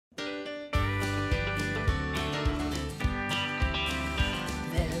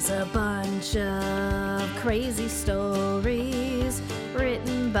There's a bunch of crazy stories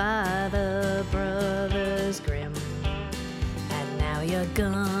written by the Brothers Grimm. And now you're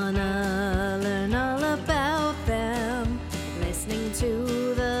gonna learn all about them, listening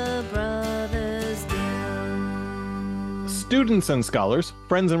to the Brothers Grimm. Students and scholars,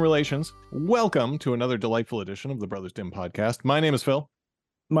 friends and relations, welcome to another delightful edition of the Brothers Dim podcast. My name is Phil.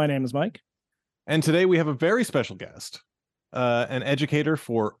 My name is Mike. And today we have a very special guest, an educator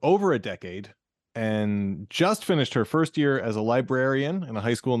for over a decade, and just finished her first year as a librarian in a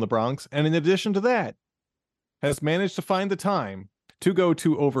high school in the Bronx. And in addition to that, has managed to find the time to go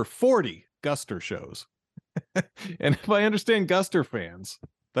to over 40 Guster shows. And if I understand Guster fans,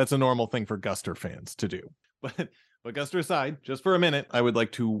 that's a normal thing for Guster fans to do. But Guster aside, just for a minute, I would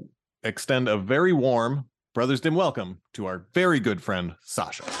like to extend a very warm Brothers Dim welcome to our very good friend,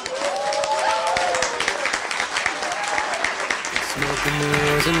 Sasha. Smoking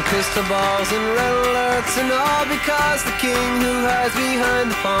mirrors and crystal balls and red alerts, and all because the king who hides behind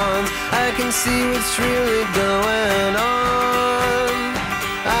the pawns. I can see what's really going on.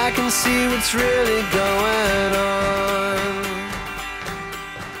 I can see what's really going on.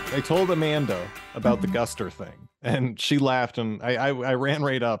 I told Amanda about the Guster thing, and she laughed, and I ran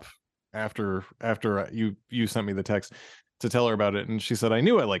right up after you sent me the text to tell her about it, and she said, I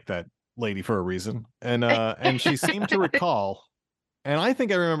knew I liked that lady for a reason. And she seemed to recall, and I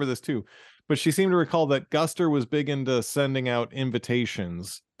think I remember this too, but she seemed to recall that Guster was big into sending out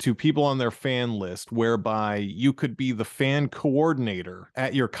invitations to people on their fan list, whereby you could be the fan coordinator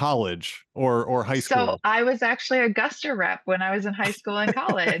at your college or high school. So I was actually a Guster rep when I was in high school and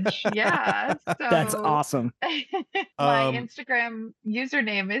college. Yeah. So That's awesome. My Instagram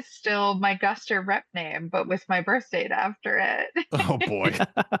username is still my Guster rep name, but with my birth date after it. Oh boy.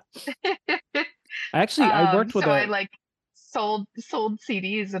 I worked with I sold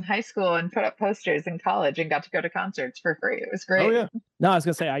CDs in high school and put up posters in college and got to go to concerts for free. It was great. Oh yeah. No, I was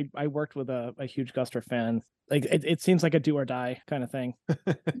gonna say I worked with a huge Guster fan. Like it seems like a do or die kind of thing.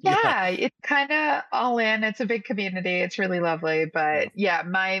 Yeah, it's kind of all in. It's a big community. It's really lovely. But yeah,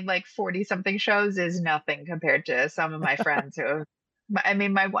 my 40 something shows is nothing compared to some of my friends who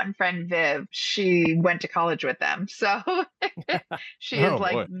my one friend Viv, she went to college with them. So she is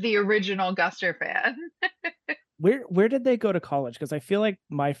the original Guster fan. Where did they go to college? Because I feel like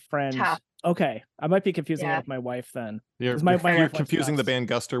my friends. Tough. Okay, I might be confusing it with my wife then. You're wife confusing the band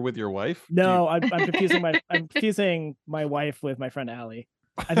Guster with your wife? No, I'm confusing my wife with my friend Allie.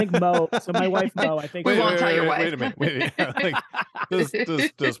 I think Mo. So my wife Mo. I think. We won't tell your wife. Wait a minute.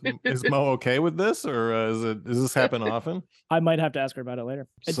 Is Mo okay with this, or does this happen often? I might have to ask her about it later.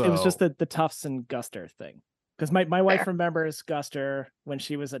 It was just the Tufts and Guster thing, because my wife remembers Guster when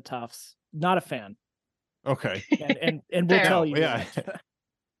she was at Tufts. Not a fan. Okay. And we'll tell you. Yeah.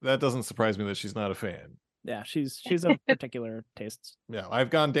 That doesn't surprise me that she's not a fan. Yeah, she's of particular tastes. Yeah,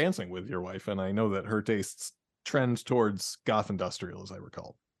 I've gone dancing with your wife, and I know that her tastes trend towards goth industrial, as I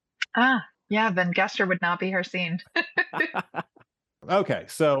recall. Yeah, then Guster would not be her scene. Okay,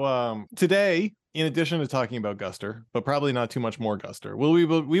 so today, in addition to talking about Guster, but probably not too much more Guster, we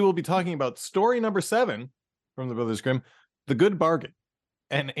will be talking about story number 7 from the Brothers Grimm, The Good Bargain,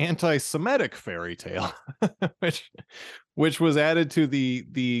 an anti-Semitic fairy tale, which was added to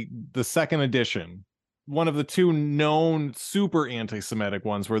the second edition. One of the two known super anti-Semitic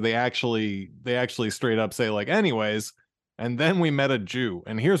ones, where they actually straight up say anyways, and then we met a Jew,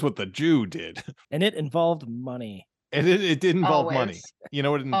 and here's what the Jew did. And it involved money. It did involve money. You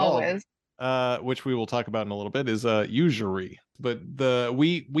know what it involved? Always. Which we will talk about in a little bit, is usury. But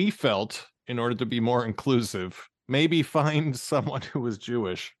we felt, in order to be more inclusive, maybe find someone who was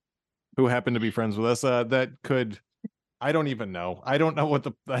Jewish, who happened to be friends with us, that could. I don't even know. I don't know what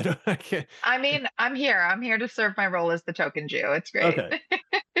I can't. I'm here. I'm here to serve my role as the token Jew. It's great. Okay.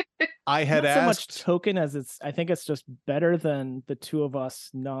 I had Not asked so much token as I think it's just better than the two of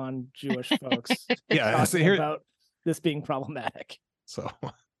us non-Jewish folks. Yeah, about this being problematic. So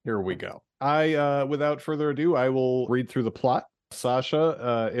here we go. Without further ado, I will read through the plot.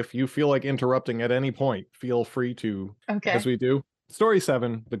 Sasha, if you feel like interrupting at any point, feel free to, as we do. Story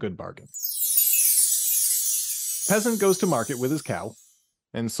 7, The Good Bargain. Peasant goes to market with his cow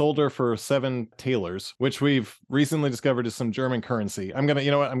and sold her for 7 talers, which we've recently discovered is some German currency. I'm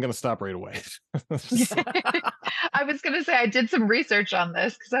gonna stop right away. I was gonna say I did some research on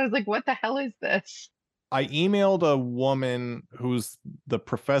this because I was like, what the hell is this? I emailed a woman who's the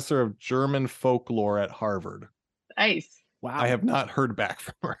professor of German folklore at Harvard. Nice. Wow. I have not heard back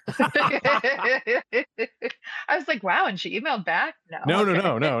from her. I was like, wow, and she emailed back? No.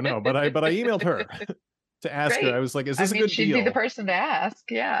 But I emailed her. to ask her. Great. I was like, is this I a mean, good she'd deal? be the person to ask.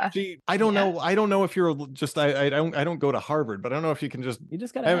 Yeah. I don't Yeah. know. I don't know if you're just, I don't go to Harvard, but I don't know if you can just, You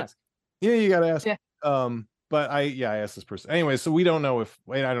just gotta ask. yeah, you got to ask. Yeah. But I asked this person. Anyway, so we don't know if,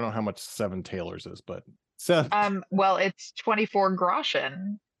 I don't know how much 7 tailors is, but so, Well, it's 24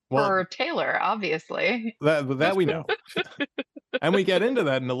 groschen per tailor, obviously. that we know. And we get into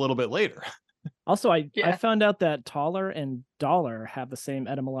that in a little bit later. Also, I Yeah. found out that taller and dollar have the same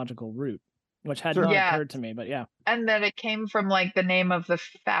etymological root, which had Sure. not Yeah. occurred to me, but yeah. And that it came from like the name of the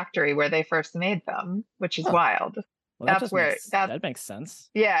factory where they first made them, which is wild. Well, That's where that makes sense.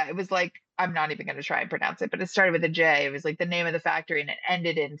 Yeah, it was like, I'm not even going to try and pronounce it, but it started with a J. It was like the name of the factory and it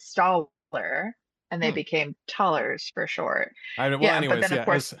ended in Staller, and they became Tullers for short. Anyways, but then of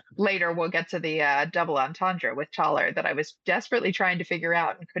course later we'll get to the double entendre with Taller that I was desperately trying to figure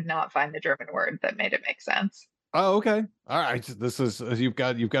out and could not find the German word that made it make sense. Oh, okay. All right. This is, you've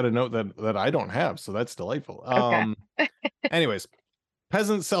got a note that I don't have, so that's delightful. Okay. Anyways,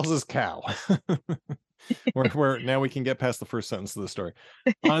 peasant sells his cow. Where now we can get past the first sentence of the story.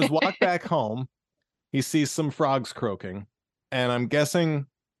 On his walk back home, he sees some frogs croaking, and I'm guessing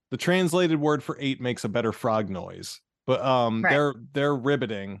the translated word for 8 makes a better frog noise. But Right. they're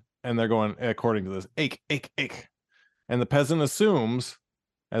ribbiting and they're going, according to this, ache, ache, ache. And the peasant assumes,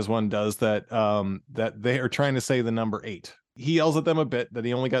 as one does, that that they are trying to say the number 8. He yells at them a bit that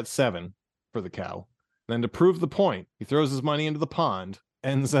he only got 7 for the cow. Then to prove the point, he throws his money into the pond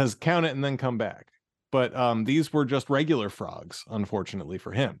and says, count it and then come back. But these were just regular frogs, unfortunately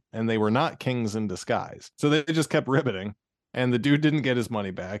for him. And they were not kings in disguise. So they just kept ribbiting. And the dude didn't get his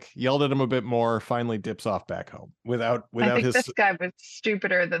money back, yelled at him a bit more, finally dips off back home without I think his... this guy was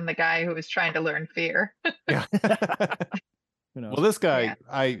stupider than the guy who was trying to learn fear. Yeah. Who knows? Well, this guy, Yeah.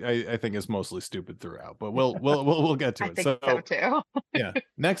 I think is mostly stupid throughout, but we'll get to I it. think so too. Yeah.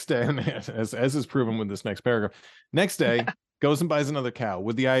 Next day, as is proven with this next paragraph, next day goes and buys another cow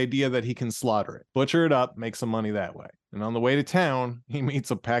with the idea that he can slaughter it, butcher it up, make some money that way. And on the way to town, he meets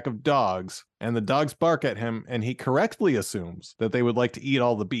a pack of dogs, and the dogs bark at him, and he correctly assumes that they would like to eat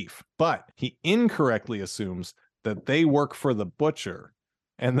all the beef, but he incorrectly assumes that they work for the butcher,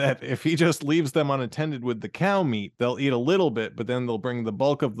 and that if he just leaves them unattended with the cow meat, they'll eat a little bit, but then they'll bring the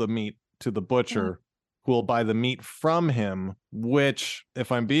bulk of the meat to the butcher, who will buy the meat from him, which,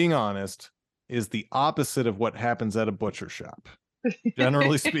 if I'm being honest, is the opposite of what happens at a butcher shop.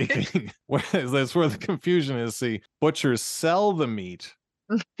 Generally speaking, that's where the confusion is. See, butchers sell the meat.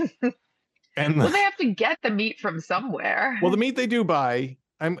 And Well, they have to get the meat from somewhere. well, the meat they do buy,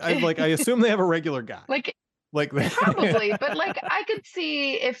 I assume they have a regular guy. Like probably, but like I could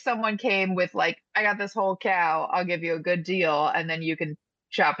see if someone came with like, I got this whole cow, I'll give you a good deal, and then you can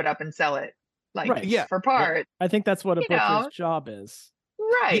chop it up and sell it for parts. I think that's what a butcher's know. job is.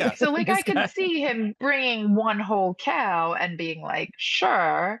 Right. Yeah. So like I This could guy. see him bringing one whole cow and being like,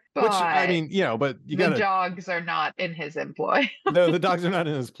 sure, but Which, I mean, but you the gotta... dogs are not in his employ. No, the dogs are not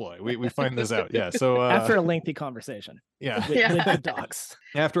in his ploy. We find this out. Yeah. So After a lengthy conversation yeah, with the dogs.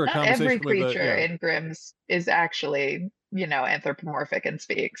 after a Not conversation every with creature in Grimm's is actually, anthropomorphic and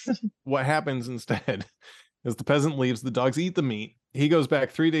speaks. what happens instead is the peasant leaves, the dogs eat the meat. He goes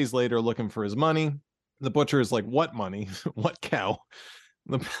back 3 days later looking for his money. The butcher is like, what money? What cow?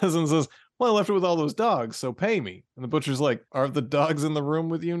 The peasant says, well, I left it with all those dogs, so pay me. And the butcher's like, are the dogs in the room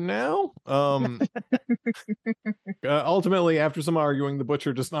with you now? Ultimately, after some arguing, the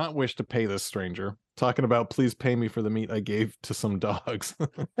butcher does not wish to pay this stranger, talking about, please pay me for the meat I gave to some dogs.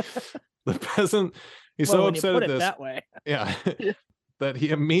 The peasant, he's so when upset you put at it this. that way. Yeah. That he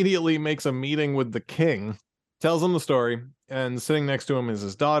immediately makes a meeting with the king, tells him the story, and sitting next to him is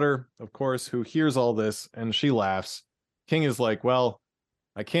his daughter, of course, who hears all this, and she laughs. King is like, well,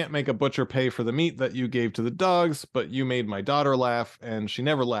 I can't make a butcher pay for the meat that you gave to the dogs, but you made my daughter laugh, and she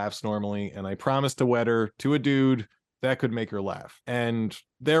never laughs normally, and I promised to wed her to a dude that could make her laugh. And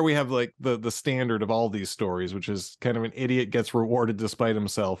there we have like the standard of all these stories, which is kind of an idiot gets rewarded despite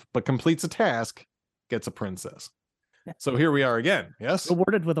himself, but completes a task, gets a princess. So here we are again. Yes,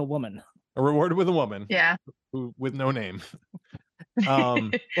 Rewarded with a woman. rewarded with a woman. Yeah. Who, with no name.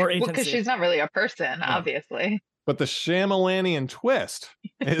 Or agency. Because she's not really a person, obviously. But the Shyamalanian twist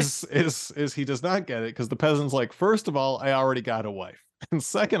is he does not get it, because the peasant's like, first of all, I already got a wife, and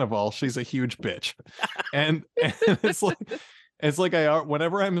second of all, she's a huge bitch, and it's like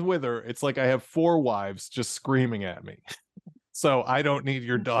whenever I'm with her, it's like I have 4 wives just screaming at me. So I don't need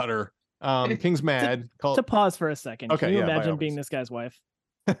your daughter. King's mad. To pause for a second. Okay, Can you yeah, by imagine all being means. this guy's wife?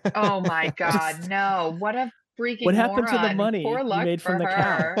 Oh my God, no! What a freaking What happened to the moron. money Poor you luck made from for the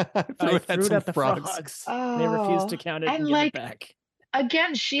cow? her. I threw it at the frogs. They refused to count it And and like, give it back.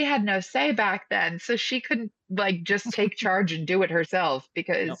 again, she had no say back then, so she couldn't like just take charge and do it herself No.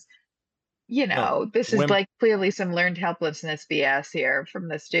 because No, this is like clearly some learned helplessness BS here from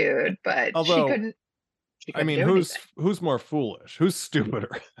this dude, but although, she I couldn't mean, do anything. who's more foolish? Who's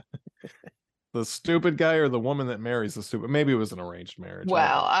stupider? The stupid guy or the woman that marries the stupid? Maybe it was an arranged marriage.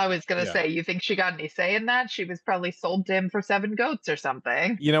 Well, I was gonna Yeah. say, you think she got any say in that? She was probably sold to him for 7 goats or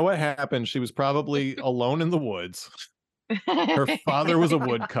something. You know what happened? She was probably alone in the woods. Her father was a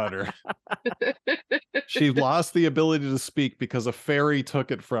woodcutter. She lost the ability to speak because a fairy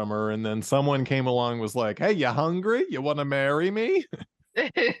took it from her, and then someone came along and was like, "Hey, you hungry? You want to marry me?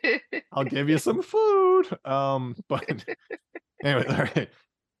 I'll give you some food." But anyway, all right.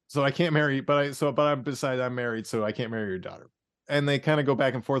 So I can't marry, but I'm besides I'm married, so I can't marry your daughter. And they kind of go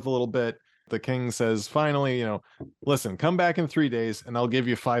back and forth a little bit. The king says, finally, listen, come back in 3 days and I'll give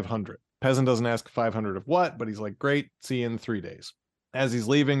you 500. Peasant doesn't ask 500 of what, but he's like, great, see you in 3 days. As he's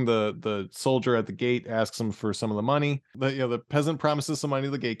leaving, the soldier at the gate asks him for some of the money. The peasant promises some money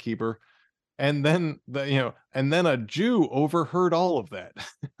to the gatekeeper. And then and then a Jew overheard all of that.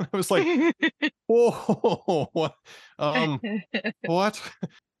 I was like, whoa, what? What?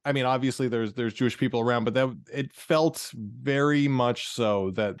 I mean, obviously there's Jewish people around, but it felt very much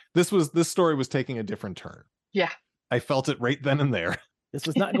so that this story was taking a different turn. Yeah. I felt it right then and there. This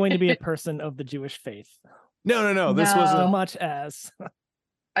was not going to be a person of the Jewish faith. No. This wasn't so much as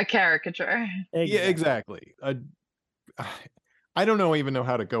a caricature. Exactly. Yeah, exactly. I don't even know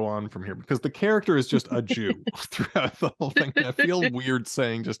how to go on from here because the character is just a Jew throughout the whole thing. I feel weird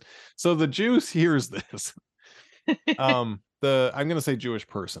saying just so the Jew hears this. I'm gonna say Jewish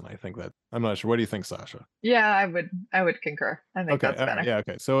person. I think that I'm not sure. What do you think, Sasha? Yeah, I would concur. I think that's better. Yeah,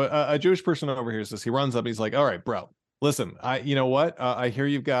 okay. So a Jewish person over here says he runs up. He's like, all right, bro, listen, you know what? I hear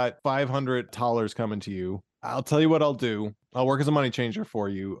you've got $500 coming to you. I'll tell you what I'll do. I'll work as a money changer for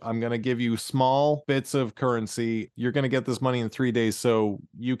you. I'm going to give you small bits of currency. You're going to get this money in 3 days. So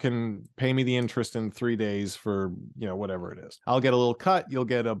you can pay me the interest in 3 days for, whatever it is. I'll get a little cut. You'll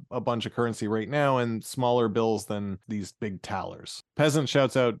get a bunch of currency right now and smaller bills than these big talers. Peasant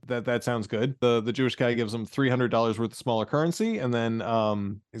shouts out that sounds good. The Jewish guy gives him $300 worth of smaller currency. And then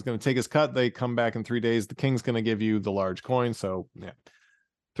he's going to take his cut. They come back in 3 days. The king's going to give you the large coin. So yeah.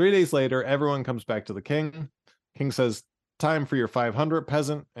 3 days later, everyone comes back to the king. King says, time for your 500,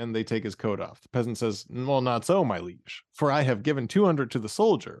 peasant, and they take his coat off. The peasant says, well, not so, my liege, for I have given 200 to the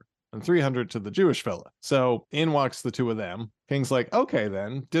soldier and 300 to the Jewish fella. So in walks the two of them. King's like, okay,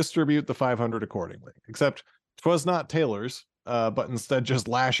 then distribute the 500 accordingly. Except 'twas not tailors, but instead just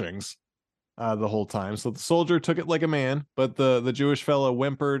lashings the whole time. So the soldier took it like a man, but the Jewish fella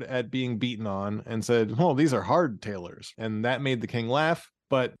whimpered at being beaten on and said, oh, these are hard tailors. And that made the king laugh.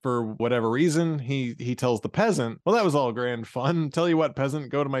 But for whatever reason, he tells the peasant, well, that was all grand fun. Tell you what, peasant,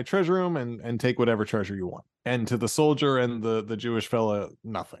 go to my treasure room and take whatever treasure you want. And to the soldier and the Jewish fella,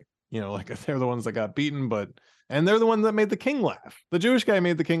 nothing. Like they're the ones that got beaten, and they're the ones that made the king laugh. The Jewish guy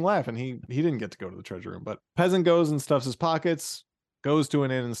made the king laugh, and he didn't get to go to the treasure room. But peasant goes and stuffs his pockets, goes to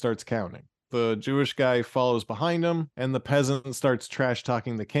an inn and starts counting. The Jewish guy follows behind him, and the peasant starts trash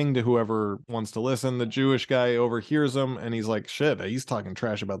talking the king to whoever wants to listen. The Jewish guy overhears him, and he's like, shit, he's talking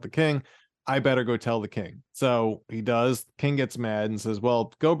trash about the king. I better go tell the king. So he does. King gets mad and says,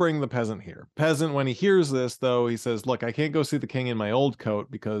 well, go bring the peasant here. Peasant, when he hears this, though, he says, look, I can't go see the king in my old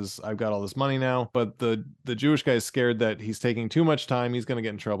coat because I've got all this money now. But the Jewish guy is scared that he's taking too much time. He's going to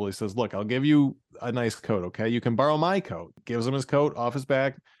get in trouble. He says, look, I'll give you a nice coat, okay? You can borrow my coat. Gives him his coat off his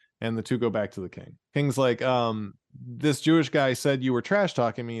back. And the two go back to the king. King's like, this Jewish guy said you were trash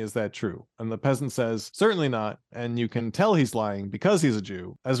talking me. Is that true? And the peasant says, certainly not. And you can tell he's lying because he's a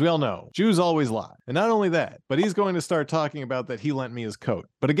Jew. As we all know, Jews always lie. And not only that, but he's going to start talking about that he lent me his coat.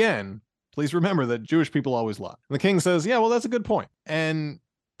 But again, please remember that Jewish people always lie. And the king says, yeah, well, that's a good point. And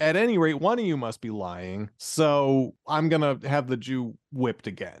at any rate, one of you must be lying. So I'm going to have the Jew whipped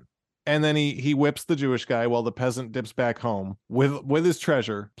again. And then he whips the Jewish guy while the peasant dips back home with his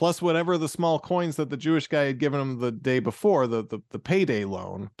treasure, plus whatever the small coins that the Jewish guy had given him the day before, the payday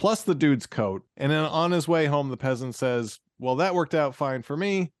loan, plus the dude's coat. And then on his way home, the peasant says, well, that worked out fine for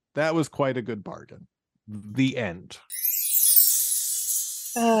me. That was quite a good bargain. The end.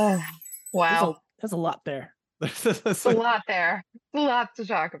 Wow. There's a lot there. There's a lot there. A lot to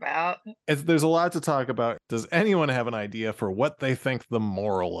talk about. There's a lot to talk about. Does anyone have an idea for what they think the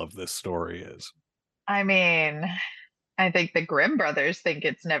moral of this story is? I mean, I think the Grimm brothers think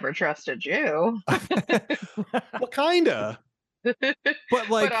it's never trust a Jew. Well, kinda. But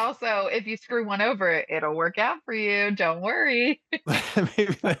like, but also, if you screw one over, it'll work out for you. Don't worry.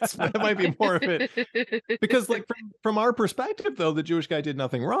 maybe that might be more of it. Because like from our perspective, though, the Jewish guy did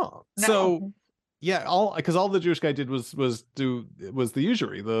nothing wrong. No. So yeah, all the Jewish guy did was the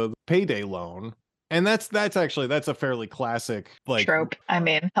usury, the payday loan. And that's a fairly classic like trope. I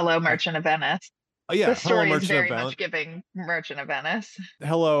mean, hello, Merchant of Venice. yeah, The story hello, is Merchant of very Venice. much giving Merchant of Venice.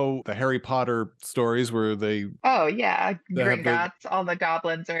 Hello, the Harry Potter stories where they Oh yeah, They have Gringotts. All the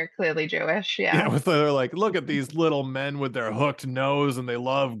goblins are clearly Jewish. yeah, Yeah. with they're like, look at these little men with their hooked nose and they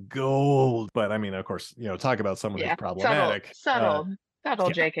love gold. But I mean, of course, talk about someone who's problematic. Subtle,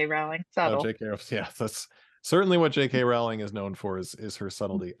 yeah. J.K. Rowling. Oh, Subtle. J.K. Yeah, that's certainly what J.K. Rowling is known for is her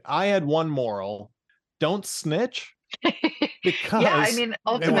subtlety. I had one moral: don't snitch. Because yeah, I mean,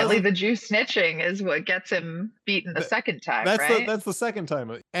 ultimately, the Jew snitching is what gets him beaten the second time, right? That's the second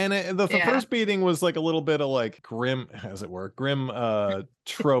time, and the first beating was like a little bit of like grim, as it were,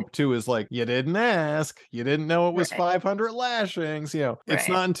 trope too. Is like, you didn't ask, you didn't know it was 500 lashings. It's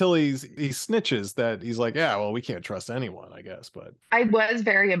not until he snitches that he's like, yeah, well, we can't trust anyone, I guess. But I was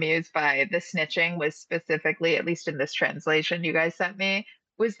very amused by the snitching was specifically, at least in this translation you guys sent me,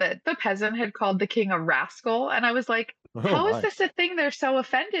 was that the peasant had called the king a rascal. And I was like, how is this a thing they're so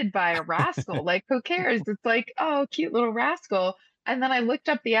offended by, a rascal? Like, who cares? It's like, oh, cute little rascal. And then I looked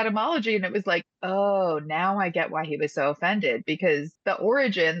up the etymology and it was like, oh, now I get why he was so offended, because the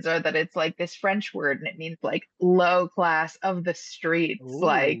origins are that it's like this French word and it means like low class of the streets. Ooh.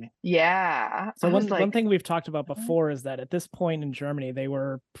 Like, yeah. So one thing we've talked about before is that at this point in Germany, they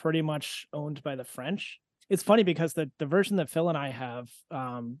were pretty much owned by the French. It's funny because the version that Phil and I have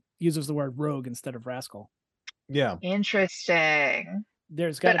uses the word rogue instead of rascal. Yeah. Interesting.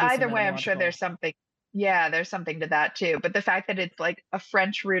 But either way, I'm sure there's something. Yeah, there's something to that too. But the fact that it's like a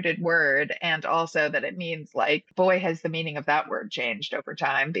French rooted word, and also that it means like, boy, has the meaning of that word changed over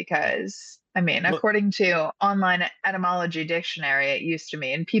time. Because I mean, according to online etymology dictionary, it used to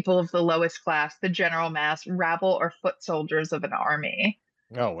mean people of the lowest class, the general mass, rabble or foot soldiers of an army.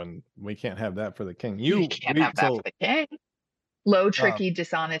 Oh, and we can't have that for the king. You can't have that for the king. Low, tricky,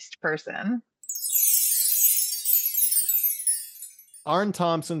 dishonest person. Arn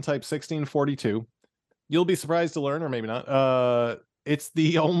Thompson, type 1642. You'll be surprised to learn, or maybe not. It's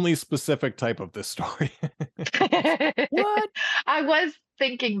the only specific type of this story. What? I was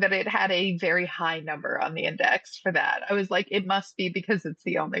thinking that it had a very high number on the index for that. I was like, it must be because it's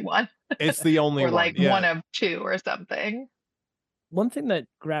the only one. It's the only one. Or like one of two or something. One thing that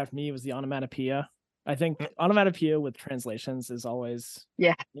grabbed me was the onomatopoeia. I think onomatopoeia with translations is always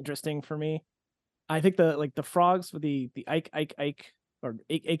interesting for me. I think the frogs with the Ike or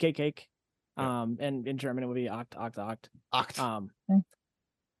Ike, and in German it would be oct.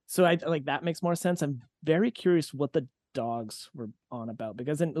 So I like that makes more sense. I'm very curious what the dogs were on about,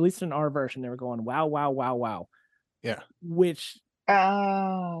 because at least in our version they were going wow wow wow wow. Yeah. Which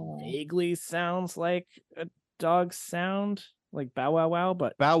vaguely sounds like a dog sound. Like bow wow wow,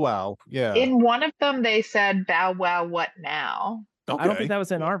 but bow wow, yeah. In one of them, they said bow wow, what now? Okay. I don't think that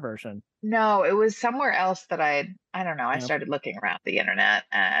was in our version. No, it was somewhere else that I don't know. I started looking around the internet,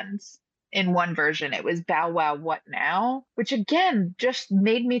 and in one version, it was bow wow, what now? Which again just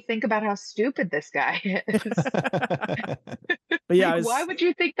made me think about how stupid this guy is. But yeah, why would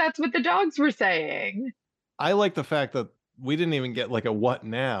you think that's what the dogs were saying? I like the fact that we didn't even get like a what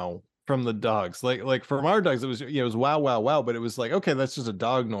now from the dogs. Like from our dogs, it was wow wow wow, but it was like, okay, that's just a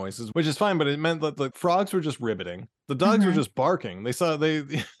dog noise, which is fine, but it meant that the frogs were just ribbiting, the dogs were just barking. They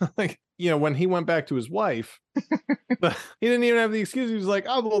like, when he went back to his wife, he didn't even have the excuse. He was like,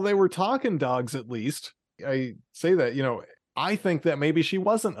 oh well, they were talking dogs. At least I say that, I think that maybe she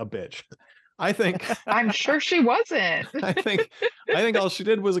wasn't a bitch. I think I'm sure she wasn't. I think all she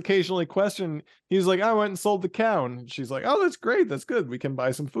did was occasionally question. He's like, I went and sold the cow, and she's like, oh, that's great, that's good, we can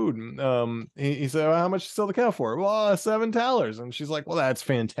buy some food. And he said, well, how much you sell the cow for? Well, 7 talers. And she's like, well, that's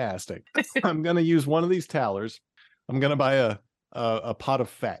fantastic. I'm gonna use one of these talers. I'm gonna buy a pot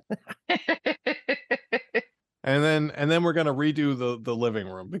of fat. And then we're gonna redo the living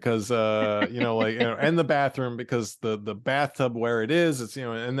room because and the bathroom, because the bathtub where it is, it's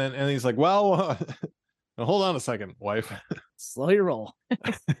and he's like, well, hold on a second, wife. Slow your roll.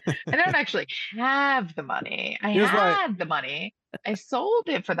 I don't actually have the money. I had the money. I sold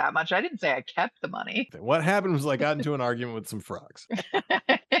it for that much. I didn't say I kept the money. What happened was I got into an argument with some frogs.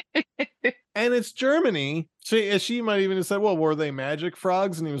 And it's Germany. She might even have said, well, were they magic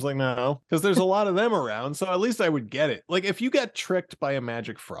frogs? And he was like, no, because there's a lot of them around. So at least I would get it. Like, if you got tricked by a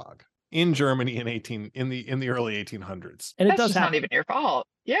magic frog, in Germany in the early 1800s. And it That's does just happen. not even your fault.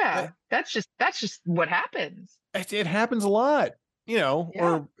 Yeah, that's just what happens. It happens a lot, Yeah.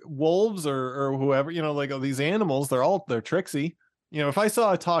 or wolves or whoever, like these animals, they're tricksy. If I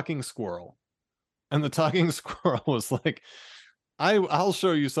saw a talking squirrel and the talking squirrel was like, I'll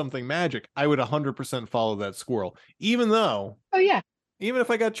show you something magic, I would 100% follow that squirrel, even though, Oh yeah. even if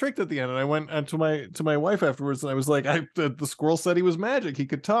I got tricked at the end. And I went to my wife afterwards, and I was like, the squirrel said he was magic, he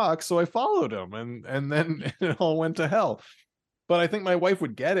could talk, so I followed him, and then it all went to hell. But I think my wife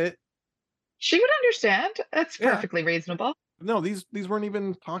would get it. She would understand. That's Yeah. perfectly reasonable. No, these weren't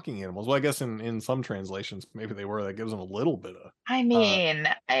even talking animals. Well, I guess in some translations maybe they were. That gives them a little bit of. I mean,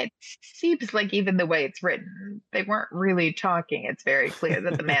 it seems like even the way it's written, they weren't really talking. It's very clear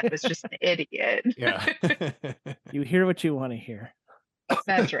that the man was just an idiot. Yeah. You hear what you want to hear.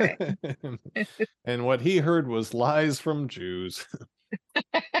 That's right. And what he heard was lies from Jews.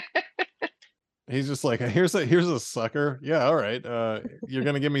 He's just like, here's a sucker. Yeah, all right. You're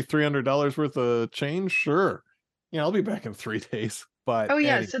gonna give me $300 worth of change? Sure. Yeah, I'll be back in 3 days. But Oh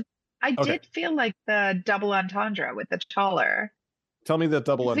yeah, so I Okay. did feel like the double entendre with the taller. Tell me that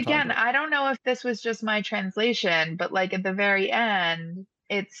double 'Cause entendre. again, I don't know if this was just my translation, but like at the very end,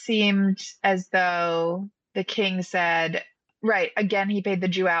 it seemed as though the king said, right, again, he paid the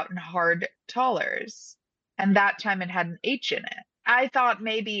Jew out in hard thalers. And that time it had an H in it. I thought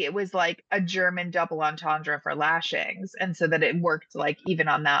maybe it was like a German double entendre for lashings. And so that it worked like even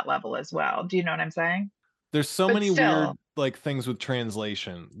on that level as well. Do you know what I'm saying? There's so But many still. weird like things with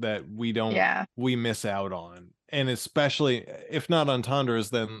translation that Yeah. we miss out on. And especially if not entendres,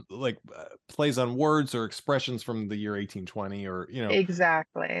 then like plays on words or expressions from the year 1820, or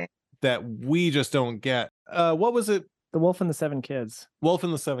Exactly. that we just don't get. What was it? The Wolf and the Seven Kids. Wolf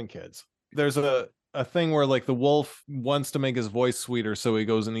and the Seven Kids. There's a thing where like the wolf wants to make his voice sweeter, so he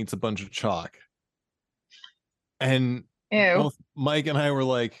goes and eats a bunch of chalk. And Ew. both Mike and I were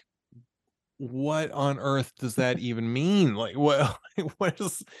like, what on earth does that even mean? Like, what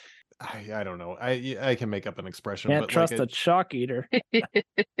is, I don't know. I can make up an expression. Can't but trust like a chalk eater.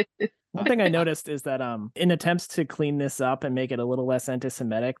 One thing I noticed is that in attempts to clean this up and make it a little less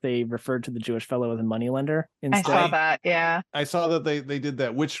anti-Semitic, they referred to the Jewish fellow as a moneylender I instead. saw that. Yeah. I saw that they did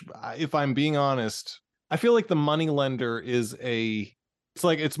that, which, if I'm being honest, I feel like the moneylender is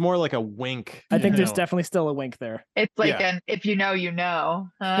it's more like a wink. I think there's definitely still a wink there. It's like Yeah. an if you know, you know.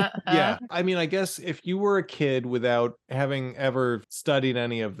 Yeah. I mean, I guess if you were a kid without having ever studied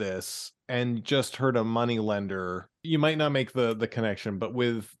any of this and just heard a moneylender, you might not make the connection, but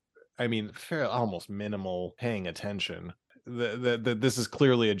with, I mean, almost minimal paying attention, that this is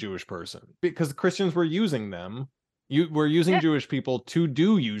clearly a Jewish person, because Christians were using them. We're using Jewish people to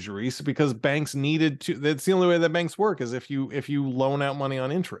do usuries because banks needed to. That's the only way that banks work, is if you loan out money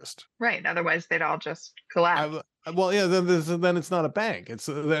on interest. Right. Otherwise, they'd all just collapse. Well, yeah. Then it's not a bank. It's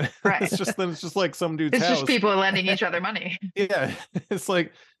Right. it's just like some dude's It's house. just people lending each other money. Yeah, it's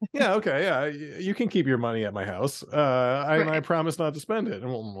like, yeah, okay, yeah, you can keep your money at my house. I promise not to spend it.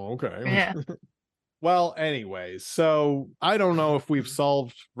 Well, okay. Yeah. Well, anyways, so I don't know if we've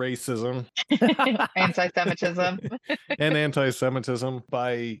solved racism Anti-Semitism. and anti-Semitism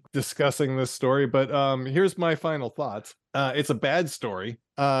by discussing this story, but here's my final thoughts. It's a bad story.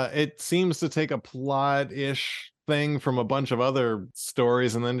 It seems to take a plot-ish thing from a bunch of other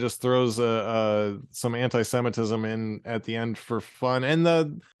stories and then just throws some anti-Semitism in at the end for fun.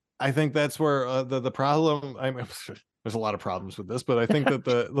 And I think that's where the problem. There's a lot of problems with this, but I think that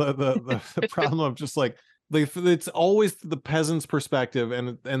the problem of just like it's always the peasant's perspective,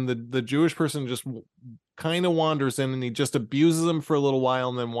 and the Jewish person just kind of wanders in and he just abuses them for a little while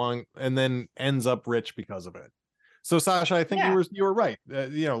and then ends up rich because of it. So Sasha, I think you were right.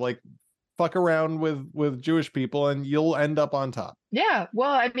 Like fuck around with Jewish people and you'll end up on top. Yeah. Well,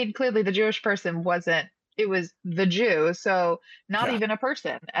 I mean, clearly the Jewish person wasn't. It was the Jew, so not even a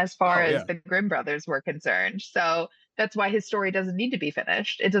person as far as the Grimm brothers were concerned. So that's why his story doesn't need to be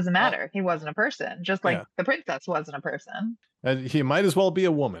finished. It doesn't matter. He wasn't a person, just like the princess wasn't a person. And he might as well be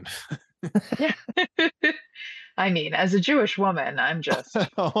a woman. Yeah. I mean, as a Jewish woman, I'm just.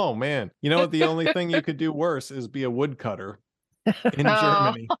 Oh man, you know what? The only thing you could do worse is be a woodcutter in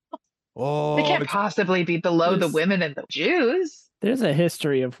Germany. Oh, they can't possibly be below the women and the Jews. There's a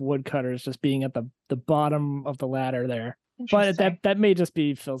history of woodcutters just being at the bottom of the ladder there. But that may just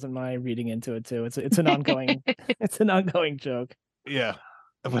be Phil's and my reading into it too. It's an ongoing it's an ongoing joke. Yeah,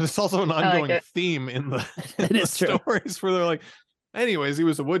 but it's also an ongoing theme in the stories where they're like, anyways, he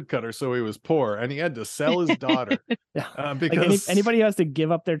was a woodcutter, so he was poor, and he had to sell his daughter. like Because anybody who has to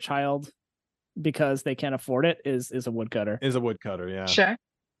give up their child because they can't afford it is a woodcutter. Is a woodcutter, yeah. Sure.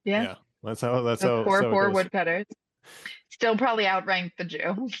 Yeah. That's how The poor it goes. woodcutters still probably outranked the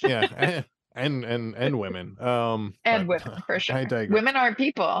Jew. Yeah. And women. And but women, for sure. I digress. Women aren't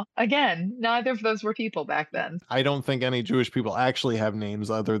people. Again, neither of those were people back then. I don't think any Jewish people actually have names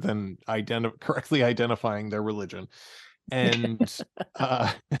other than correctly identifying their religion. And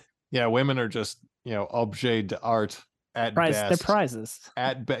yeah, women are just, objet d'art at best. They're prizes.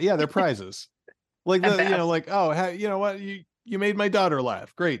 They're prizes. Like you know what, you made my daughter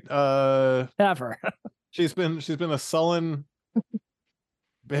laugh. Great. Have her. she's been a sullen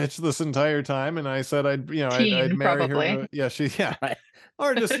bitch this entire time, and I said I'd marry probably. her. Right.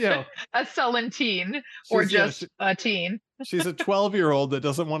 Or just a sullen teen, or just a teen. She's a 12-year-old that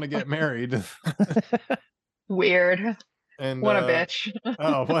doesn't want to get married. Weird. And what a bitch.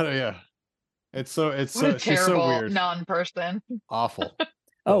 It's so terrible, she's so weird. Non-person. Awful.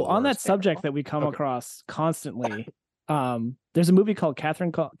 On that subject that we come across constantly, there's a movie called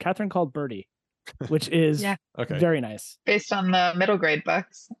Catherine Called Birdie, which is very nice. Based on the middle grade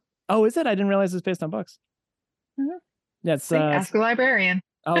books. Oh, is it? I didn't realize it's based on books. Mm-hmm. Yeah, it's Ask a Librarian.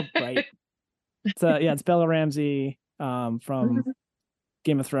 Oh, right. It's Bella Ramsey from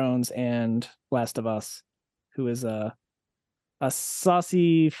Game of Thrones and Last of Us, who is a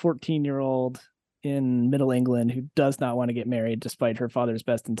saucy 14-year-old in Middle England who does not want to get married despite her father's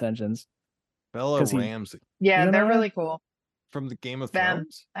best intentions. Bella Ramsey. Yeah, they're really cool. From the Game of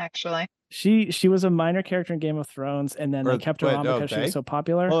Thrones? Actually. She was a minor character in Game of Thrones, and then they kept her on because she was so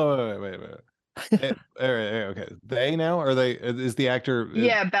popular. Oh, wait. Okay. They now? Are they? Is the actor?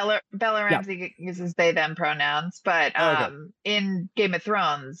 Yeah, Bella Ramsey uses they them pronouns, but in Game of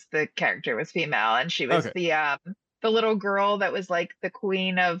Thrones, the character was female, and she was the little girl that was like the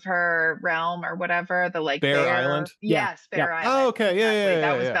queen of her realm or whatever. The Bear Island. Yes, Bear Island. Oh, okay. Yeah.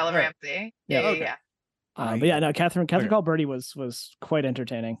 That was Bella Ramsey. Yeah. Catherine Called Birdie was quite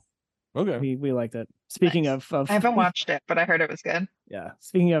entertaining. Okay, we liked it. Speaking of I haven't watched it, but I heard it was good. Yeah.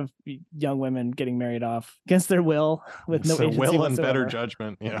 Speaking of young women getting married off against their will with no agency will whatsoever. And better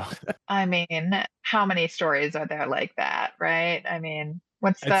judgment, I mean, how many stories are there like that, right? I mean,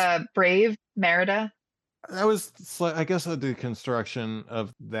 what's the Brave Merida? That was, I guess, the deconstruction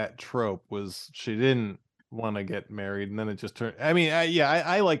of that trope was she didn't want to get married, and then it just turned. I mean,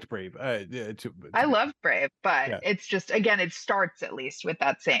 I liked Brave. I loved Brave, but it's just, again, it starts at least with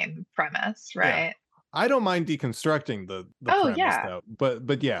that same premise, right? Yeah. I don't mind deconstructing the premise, though.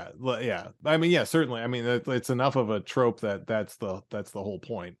 But yeah. I mean, certainly. I mean, it's enough of a trope that's the whole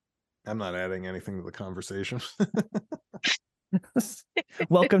point. I'm not adding anything to the conversation.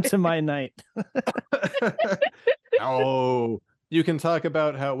 Welcome to my night. Oh, you can talk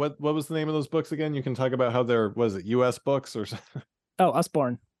about how what was the name of those books again? You can talk about how they're, was it US books or something? Oh,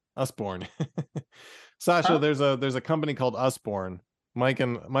 Usborne. Sasha, there's a company called Usborne.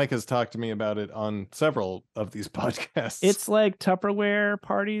 Mike has talked to me about it on several of these podcasts. It's like Tupperware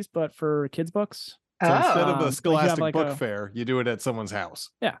parties, but for kids' books. So instead of the Scholastic Book Fair, you do it at someone's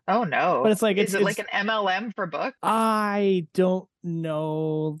house. Yeah. Oh no! But it's like is it like an MLM for books? I don't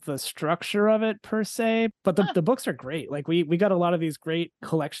know the structure of it per se, but the books are great. Like we got a lot of these great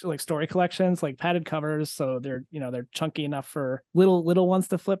story collections, like padded covers, so they're chunky enough for little ones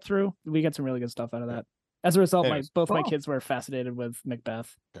to flip through. We get some really good stuff out of that. As a result, both my kids were fascinated with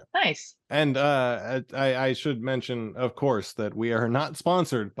Macbeth. Yeah. Nice. And I should mention, of course, that we are not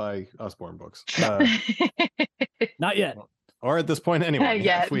sponsored by Usborne Books. Not yet. Or at this point, anyway. Not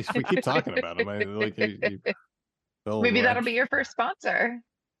yet. If we keep talking about them. Maybe that'll be your first sponsor.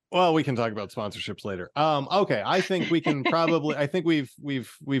 Well, we can talk about sponsorships later. Okay. I think we can probably. I think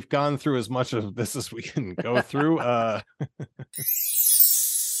we've gone through as much of this as we can go through.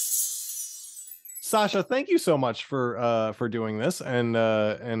 Sasha, thank you so much for doing this, and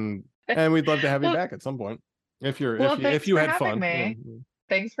we'd love to have you back at some point if you had fun.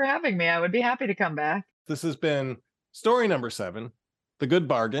 Thanks for having me. I would be happy to come back. This has been story number 7, The Good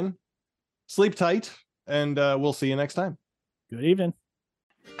Bargain. Sleep tight, and we'll see you next time. Good evening.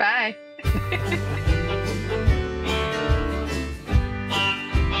 Bye.